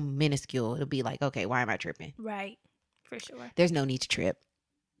have so minuscule. It'll be like, okay, why am I tripping? Right, for sure. There's no need to trip.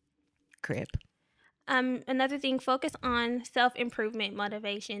 Crip. Another thing, focus on self-improvement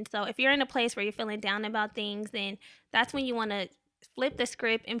motivation. So if you're in a place where you're feeling down about things, then that's when you want to flip the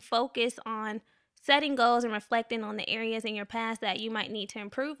script and focus on setting goals and reflecting on the areas in your past that you might need to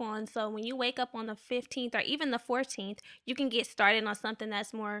improve on. So when you wake up on the 15th or even the 14th, you can get started on something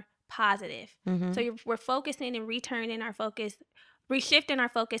that's more positive. Mm-hmm. So we're focusing and reshifting our focus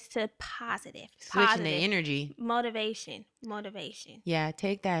to positive. Switching the energy. Motivation. Yeah,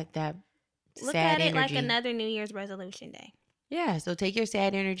 take that Look sad at it energy. like another New Year's resolution day. Yeah, so take your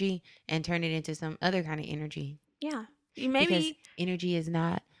sad energy and turn it into some other kind of energy. Yeah. Because energy is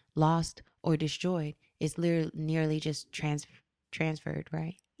not lost or destroyed. It's nearly just transferred,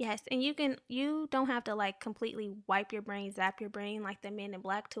 right? Yes, and you don't have to like completely wipe your brain, zap your brain like the Men in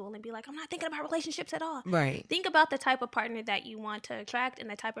Black tool and be like, I'm not thinking about relationships at all. Right. Think about the type of partner that you want to attract and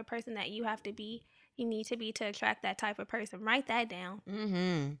the type of person that you need to be to attract that type of person. Write that down.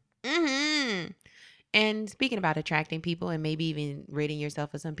 And speaking about attracting people and maybe even ridding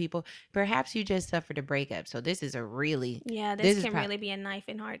yourself of some people, perhaps you just suffered a breakup. So this is this can really be a knife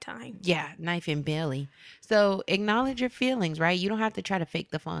in hard time. Yeah, knife in belly. So acknowledge your feelings, right? You don't have to try to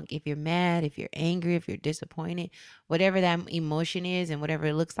fake the funk. If you're mad, if you're angry, if you're disappointed, whatever that emotion is and whatever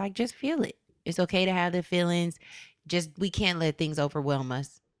it looks like, just feel it. It's okay to have the feelings. We can't let things overwhelm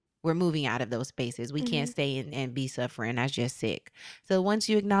us. We're moving out of those spaces. We can't stay in and be suffering. That's just sick. So once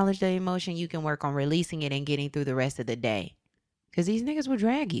you acknowledge the emotion, you can work on releasing it and getting through the rest of the day. Because these niggas will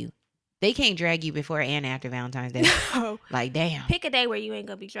drag you. They can't drag you before and after Valentine's Day. No. Like, damn. Pick a day where you ain't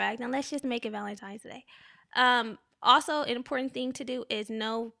going to be dragged. Now, let's just make it Valentine's Day. Also, an important thing to do is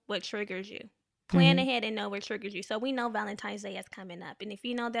know what triggers you. Plan ahead and know what triggers you. So we know Valentine's Day is coming up. And if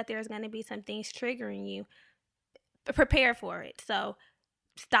you know that there's going to be some things triggering you, prepare for it. So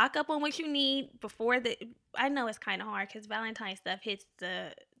stock up on what you need before I know it's kind of hard because Valentine's stuff hits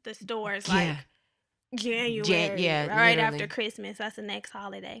the stores like January, right after Christmas. That's the next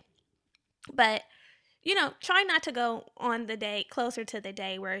holiday. But, try not to go on the day closer to the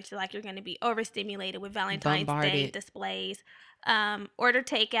day where it's like you're going to be overstimulated with Valentine's Day displays. Order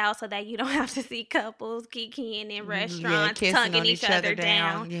takeout so that you don't have to see couples geeking in restaurants, tonguing each other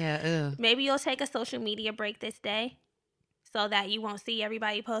down. Yeah. Maybe you'll take a social media break this day, so that you won't see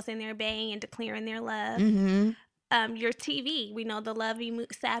everybody posting their bang and declaring their love. Your TV, we know the lovey,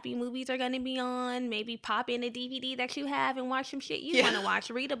 sappy movies are going to be on. Maybe pop in a DVD that you have and watch some shit you want to watch.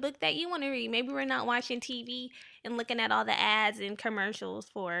 Read a book that you want to read. Maybe we're not watching TV and looking at all the ads and commercials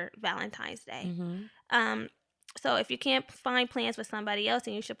for Valentine's Day. So if you can't find plans with somebody else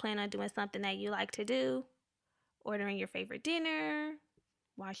and you should plan on doing something that you like to do, ordering your favorite dinner,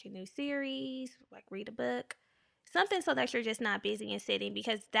 watch a new series, like read a book. Something so that you're just not busy and sitting,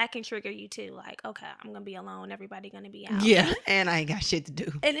 because that can trigger you too. Like, okay, I'm going to be alone. Everybody going to be out. Yeah, and I ain't got shit to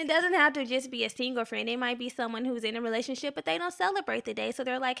do. And it doesn't have to just be a single friend. It might be someone who's in a relationship, but they don't celebrate the day. So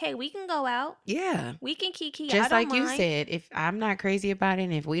they're like, hey, we can go out. Yeah. We can kiki. Just I like don't you mind. said, if I'm not crazy about it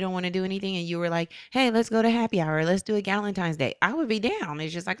and if we don't want to do anything and you were like, hey, let's go to happy hour, let's do a Valentine's Day, I would be down.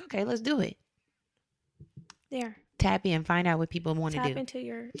 It's just like, okay, let's do it. There. Tap in, find out what people want to do. Tap into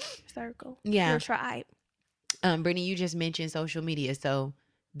your circle. Yeah. Your tribe. Brittany, you just mentioned social media. So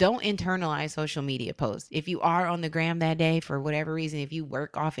don't internalize social media posts. If you are on the gram that day for whatever reason, if you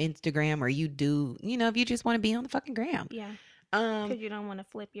work off Instagram or you do, if you just want to be on the fucking gram. Yeah. Because you don't want to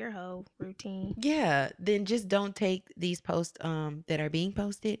flip your whole routine. Yeah. Then just don't take these posts that are being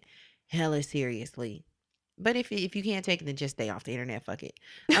posted hella seriously. But if you can't take it, then just stay off the internet. Fuck it.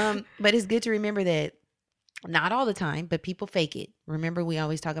 But it's good to remember that not all the time, but people fake it. Remember, we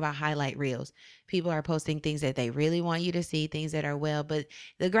always talk about highlight reels. People are posting things that they really want you to see, things that are but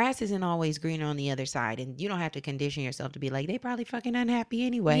the grass isn't always greener on the other side. And you don't have to condition yourself to be like, they probably fucking unhappy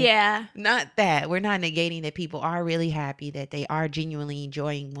anyway. Yeah. Not that. We're not negating that people are really happy, that they are genuinely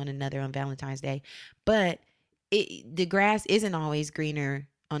enjoying one another on Valentine's Day. But the grass isn't always greener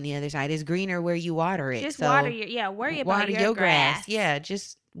on the other side. It's greener where you water it. Just so worry about your grass. Yeah,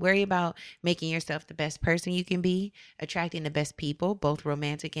 just worry about making yourself the best person you can be, attracting the best people, both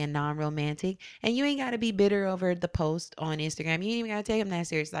romantic and non-romantic. And you ain't got to be bitter over the post on Instagram. You ain't even got to take them that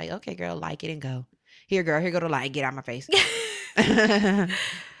serious. Like, okay, girl, like it and go. Here, girl, here go the like. Get out my face.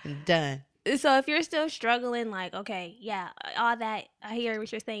 Done. So if you're still struggling, like, okay, yeah, all that, I hear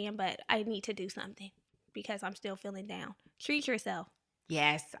what you're saying, but I need to do something because I'm still feeling down. Treat yourself.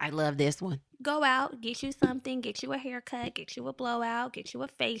 Yes, I love this one. Go out, get you something, get you a haircut, get you a blowout, get you a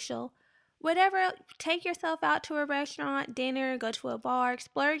facial, whatever. Take yourself out to a restaurant, dinner, go to a bar,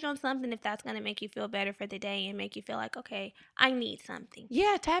 splurge on something if that's going to make you feel better for the day and make you feel like, okay, I need something.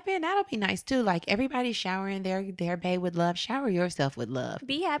 Yeah, tap in. That'll be nice too. Like everybody's showering their bae with love. Shower yourself with love.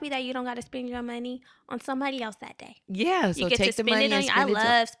 Be happy that you don't got to spend your money on somebody else that day. Yeah, so you get take to the spend money it on and you. spend I it.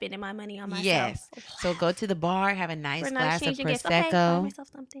 love spending my money on myself. Yes. So go to the bar, have a nice glass of Gifts. Okay, buy Prosecco. myself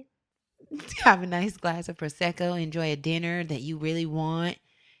something. Have a nice glass of Prosecco. Enjoy a dinner that you really want.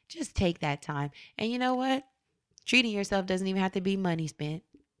 Just take that time. And you know what? Treating yourself doesn't even have to be money spent.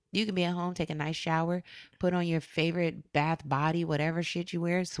 You can be at home, take a nice shower, put on your favorite bath body, whatever shit you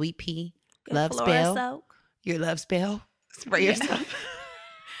wear, sweet pea, Good love Flora spell, soak. your love spell. Spray yourself.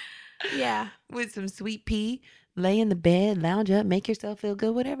 Yeah. With some sweet pea, lay in the bed, lounge up, make yourself feel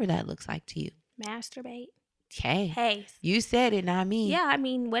good, whatever that looks like to you. Masturbate. Hey, you said it, not me. Yeah, I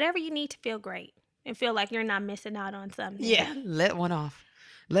mean, whatever you need to feel great and feel like you're not missing out on something. Yeah, let one off.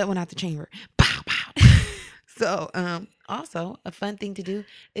 Let one out the chamber. Pow, pow. So, also, a fun thing to do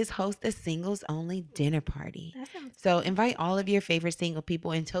is host a singles only dinner party. That sounds So invite all of your favorite single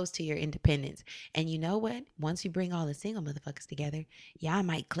people and toast to your independence. And you know what? Once you bring all the single motherfuckers together, y'all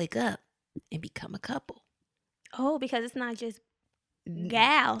might click up and become a couple. Oh, because it's not just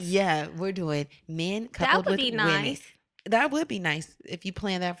gals. Yeah, we're doing men coupled That would with be women. nice. That would be nice if you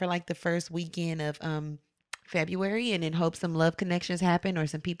plan that for like the first weekend of February, and then hope some love connections happen or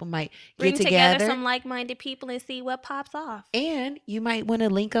some people might Bring get together. some like-minded people and see what pops off. And you might want to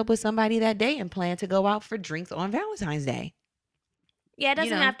link up with somebody that day and plan to go out for drinks on Valentine's Day. Yeah, it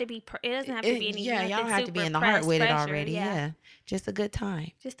doesn't have to be. It doesn't have to be any. Yeah, y'all have to be in the heart with it already. Yeah, just a good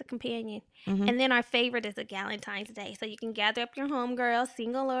time. Just a companion. Mm-hmm. And then our favorite is a Valentine's Day, so you can gather up your homegirls,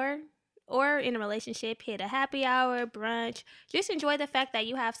 single or in a relationship, hit a happy hour, brunch. Just enjoy the fact that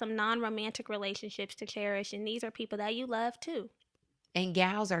you have some non-romantic relationships to cherish, and these are people that you love too. And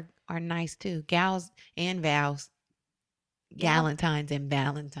gals are nice too. Gals and vows. Galentines and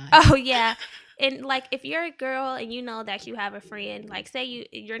Valentines. Oh yeah. And like if you're a girl and you know that you have a friend, like say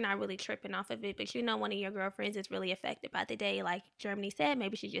you're not really tripping off of it, but you know one of your girlfriends is really affected by the day, like Germany said,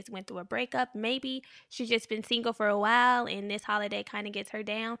 maybe she just went through a breakup, maybe she's just been single for a while and this holiday kind of gets her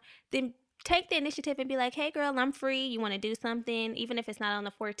down, then take the initiative and be like, hey girl, I'm free. You want to do something, even if it's not on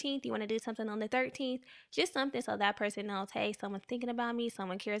the 14th, you want to do something on the 13th, just something so that person knows, hey, someone's thinking about me,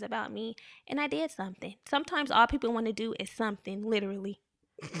 someone cares about me, and I did something. Sometimes all people want to do is something, literally.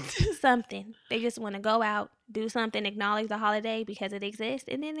 Something. They just want to go out, do something, acknowledge the holiday because it exists,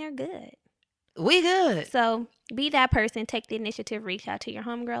 and then they're good. We good. So be that person, take the initiative, reach out to your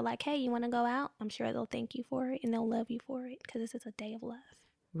homegirl like, hey, you want to go out? I'm sure they'll thank you for it and they'll love you for it because this is a day of love.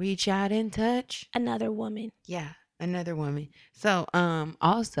 Reach out and touch another woman. Yeah, another woman. So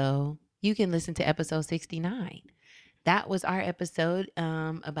also you can listen to episode 69. that was our episode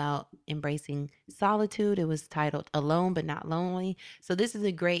about embracing solitude. It was titled Alone But Not Lonely. So this is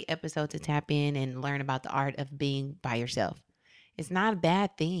a great episode to tap in and learn about the art of being by yourself. It's not a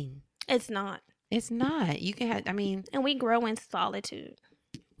bad thing. It's not. It's not. You can have, And we grow in solitude.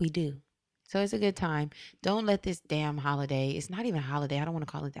 we do. So it's a good time. Don't let this damn holiday, it's not even a holiday. I don't want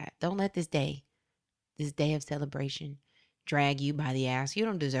to call it that. Don't let this day of celebration, drag you by the ass. You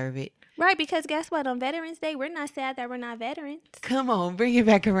don't deserve it. Right, because guess what? On Veterans Day, we're not sad that we're not veterans. Come on, bring it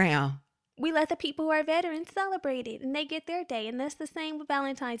back around. We let the people who are veterans celebrate it, and they get their day. And that's the same with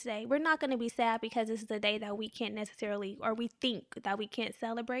Valentine's Day. We're not going to be sad because this is a day that we can't necessarily, or we think that we can't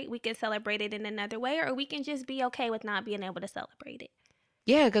celebrate. We can celebrate it in another way, or we can just be okay with not being able to celebrate it.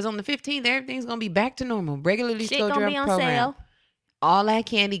 Yeah, because on the 15th, everything's going to be back to normal. Regularly Shit scheduled gonna be on program. sale. All that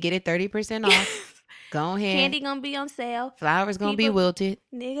candy, get it 30% off. Go ahead. Candy gonna be on sale. Flowers gonna be wilted.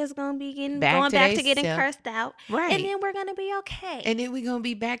 Niggas gonna be going Back back to to getting self. cursed out. Right. And then we're gonna be okay. And then we gonna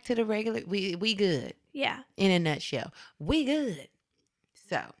be back to the regular. We good. Yeah. In a nutshell, we good.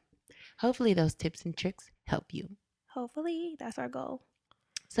 So, hopefully those tips and tricks help you. Hopefully, that's our goal.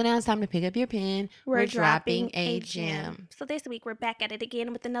 So now it's time to pick up your pen. We're dropping a gem. So this week we're back at it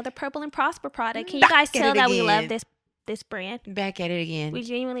again with another Purple and Prosper product. Can you Back guys at tell it that we again. love this brand? Back at it again. We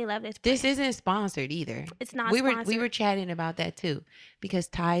genuinely love this brand. This isn't sponsored either. It's not we sponsored. were chatting about that too, because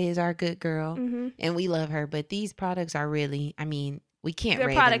Ty is our good girl, and we love her. But these products are really, we can't. They're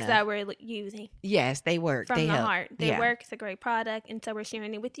rave products enough. that we're using. Yes, they work. From they the help. heart. They work. It's a great product, and so we're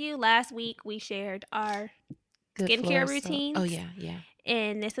sharing it with you. Last week we shared our Good skincare floor soap. routines. Oh yeah.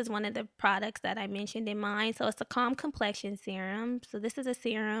 And this is one of the products that I mentioned in mine. So it's a Calm Complexion Serum. So this is a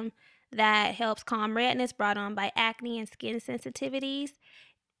serum that helps calm redness brought on by acne and skin sensitivities.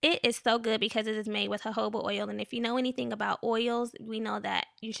 It is so good because it is made with jojoba oil. And if you know anything about oils,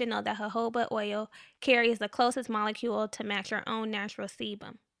 you should know that jojoba oil carries the closest molecule to match your own natural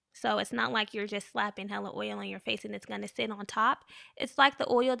sebum. So it's not like you're just slapping hella oil on your face and it's going to sit on top. It's like the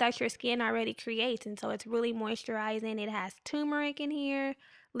oil that your skin already creates. And so it's really moisturizing. It has turmeric in here,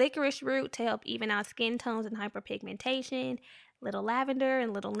 licorice root to help even out skin tones and hyperpigmentation, little lavender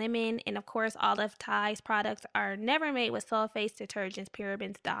and little lemon. And of course, all of Ty's products are never made with sulfates, detergents,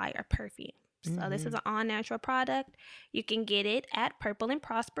 parabens, dye, or perfume. So this is an all-natural product. You can get it at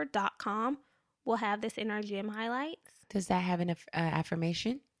purpleandprosper.com. We'll have this in our gym highlights. Does that have an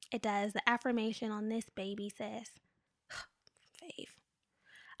affirmation? It does. The affirmation on this baby says, Fave,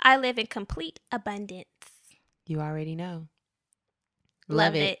 I live in complete abundance. You already know.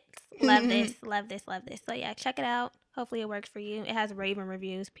 Love it. Love this. Love this. Love this. So yeah, check it out. Hopefully it works for you. It has raven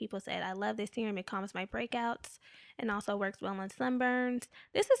reviews. People said, I love this serum. It calms my breakouts and also works well on sunburns.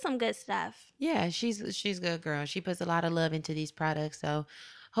 This is some good stuff. Yeah, she's a good girl. She puts a lot of love into these products. So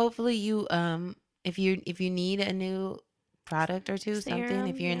hopefully you, if you need a new product or two, Serum, something,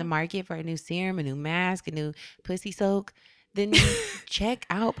 if you're in the yeah. market for a new serum, a new mask, a new pussy soak, then check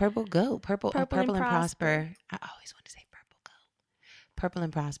out Purple and Prosper. I always want to say Purple Go. Purple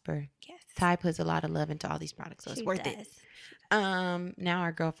and Prosper. Yes. Ty puts a lot of love into all these products, so it's worth it. Now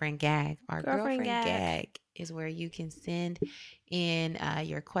our girlfriend gag. Our girlfriend gag is where you can send in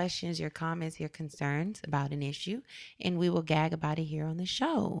your questions, your comments, your concerns about an issue, and we will gag about it here on the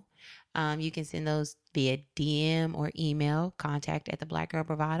show. You can send those via DM or email,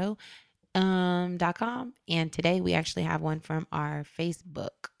 contact@theblackgirlbravado.com. And today we actually have one from our Facebook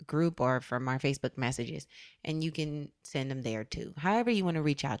group or from our Facebook messages, and you can send them there too. However you want to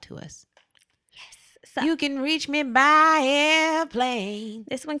reach out to us. Yes. So You can reach me by airplane.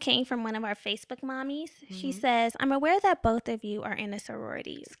 this one came from one of our Facebook mommies. She says, I'm aware that both of you are in a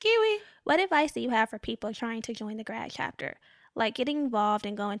sorority. Skiwi. What advice do you have for people trying to join the grad chapter? Like getting involved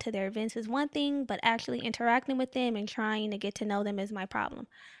and going to their events is one thing, but actually interacting with them and trying to get to know them is my problem.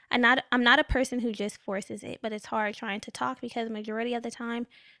 I'm not a person who just forces it, but it's hard trying to talk because the majority of the time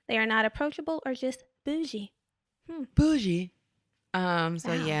they are not approachable or just bougie. Bougie. Wow.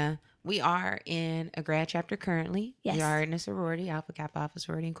 Yeah, we are in a grad chapter currently. Yes. We are in a sorority, Alpha Kappa Alpha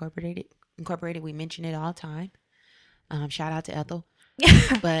Sorority Incorporated. We mention it all the time. Shout out to Ethel.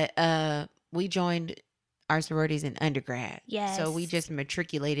 But we joined our sororities in undergrad. Yes. So we just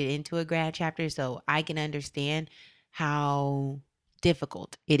matriculated into a grad chapter, so I can understand how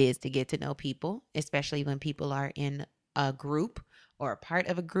difficult it is to get to know people, especially when people are in a group or a part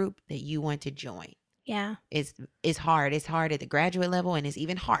of a group that you want to join. Yeah. It's hard. It's hard at the graduate level, and it's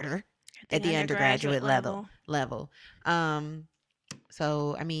even harder at the undergraduate level.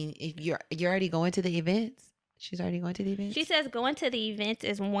 So I mean, if you're already going to the events. She's already going to the events. She says going to the events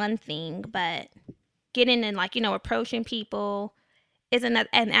is one thing, but getting and approaching people is another,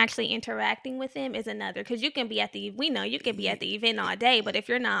 and actually interacting with them is another. Because you can be at the event all day, but if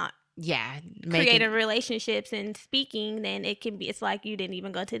you're not creating relationships and speaking, then it's like you didn't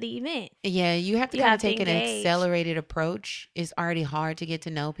even go to the event. Yeah, you have to kind of take an accelerated approach. It's already hard to get to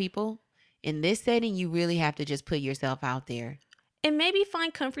know people. In this setting, you really have to just put yourself out there. And maybe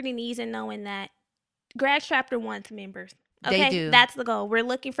find comfort and ease in knowing that Grad Chapter wants members. Okay, they do. That's the goal. We're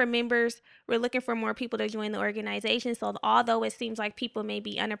looking for members. We're looking for more people to join the organization. So although it seems like people may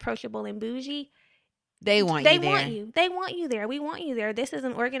be unapproachable and bougie, they want you there. They want you there. We want you there. This is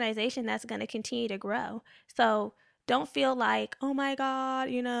an organization that's going to continue to grow. So don't feel like, oh my God,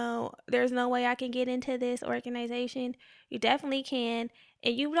 there's no way I can get into this organization. You definitely can.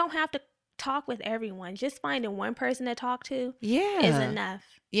 And you don't have to talk with everyone. Just finding one person to talk to is enough.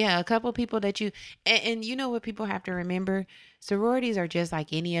 Yeah, a couple people that you, and you know what people have to remember? Sororities are just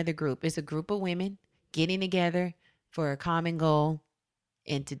like any other group. It's a group of women getting together for a common goal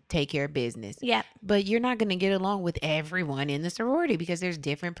and to take care of business. Yeah. But you're not going to get along with everyone in the sorority because there's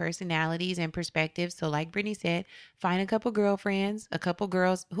different personalities and perspectives. So like Brittany said, find a couple girlfriends, a couple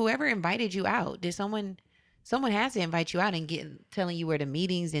girls, whoever invited you out. Did someone has to invite you out and telling you where the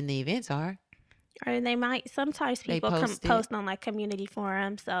meetings and the events are. Or they might, sometimes people post on like community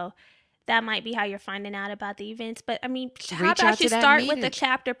forums. So that might be how you're finding out about the events. But I mean, how about you start with the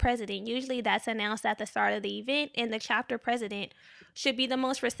chapter president? Usually that's announced at the start of the event, and the chapter president should be the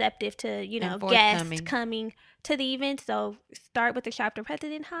most receptive to, guests coming to the event. So start with the chapter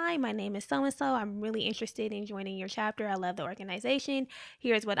president. Hi, my name is so-and-so. I'm really interested in joining your chapter. I love the organization.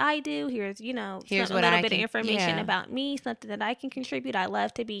 Here's what I do. Here's a little bit of information about me, something that I can contribute. I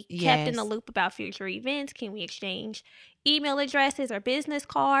love to be kept in the loop about future events. Can we exchange email addresses or business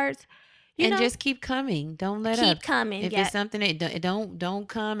cards? Just keep coming. Don't let up. Keep coming. If it's something that don't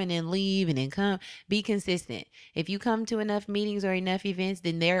come and then leave and then come. Be consistent. If you come to enough meetings or enough events,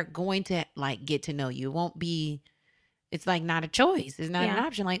 then they're going to like get to know you. It won't be. It's like not a choice. It's not an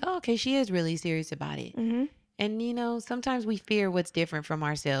option. Like, oh, okay, she is really serious about it. Mm-hmm. And sometimes we fear what's different from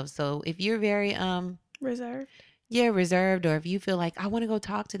ourselves. So if you're very reserved. Yeah, reserved, or if you feel like I want to go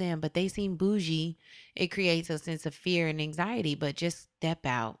talk to them, but they seem bougie, it creates a sense of fear and anxiety. But just step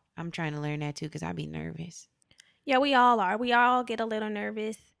out. I'm trying to learn that too because I'd be nervous. Yeah, we all are. We all get a little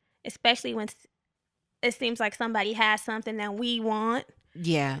nervous, especially when it seems like somebody has something that we want.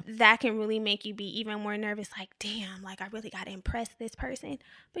 Yeah. That can really make you be even more nervous. Like, damn, like I really got to impress this person.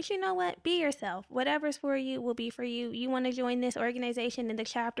 But you know what? Be yourself. Whatever's for you will be for you. You want to join this organization in the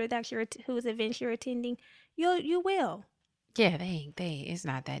chapter whose events you're attending, you will. Yeah, it's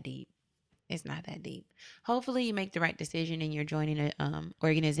not that deep. It's not that deep. Hopefully you make the right decision and you're joining an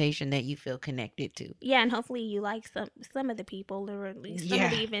organization that you feel connected to. Yeah, and hopefully you like some of the people, or at least some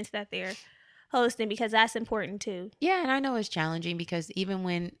of the events that they're hosting, because that's important too. Yeah, and I know it's challenging because even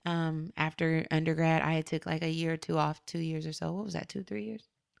when after undergrad I had took like a year or two off, 2 years or so. What was that, 2-3 years?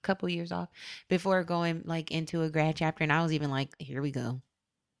 A couple years off before going like into a grad chapter, and I was even like, here we go.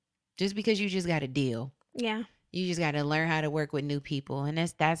 Just because you just got to deal. Yeah. You just got to learn how to work with new people. And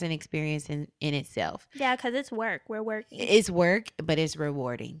that's an experience in itself. Yeah, because it's work. We're working. It's work, but it's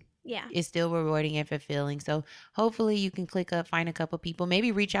rewarding. Yeah. It's still rewarding and fulfilling. So hopefully you can click up, find a couple people.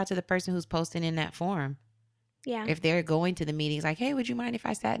 Maybe reach out to the person who's posting in that forum. Yeah. If they're going to the meetings, like, hey, would you mind if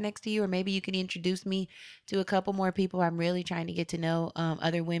I sat next to you? Or maybe you can introduce me to a couple more people. I'm really trying to get to know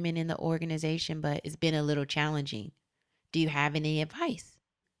other women in the organization, but it's been a little challenging. Do you have any advice?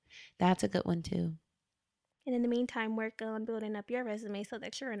 That's a good one too. And in the meantime, work on building up your resume so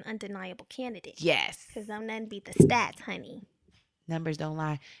that you're an undeniable candidate. Yes. Because I'm nothing beat the stats, honey. Numbers don't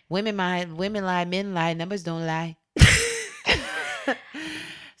lie. Women lie, men lie, numbers don't lie.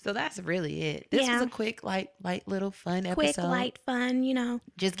 So that's really it. This was a quick, light little fun episode. Quick, light, fun,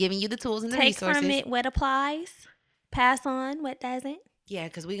 Just giving you the tools and the resources. Take from it what applies. Pass on what doesn't. Yeah,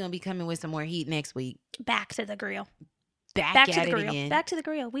 because we're going to be coming with some more heat next week. Back to the grill. Back to the grill. Again. Back to the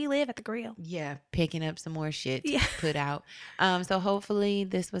grill. We live at the grill. Yeah, picking up some more shit to put out. So hopefully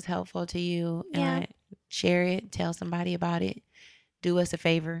this was helpful to you. Yeah. Share it. Tell somebody about it. Do us a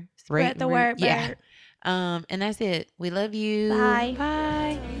favor. Spread the word. Yeah. And that's it. We love you. Bye.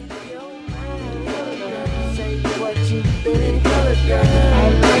 Bye. Say what you feeling, color girl. I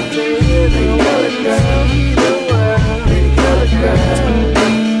like to hear the color girl.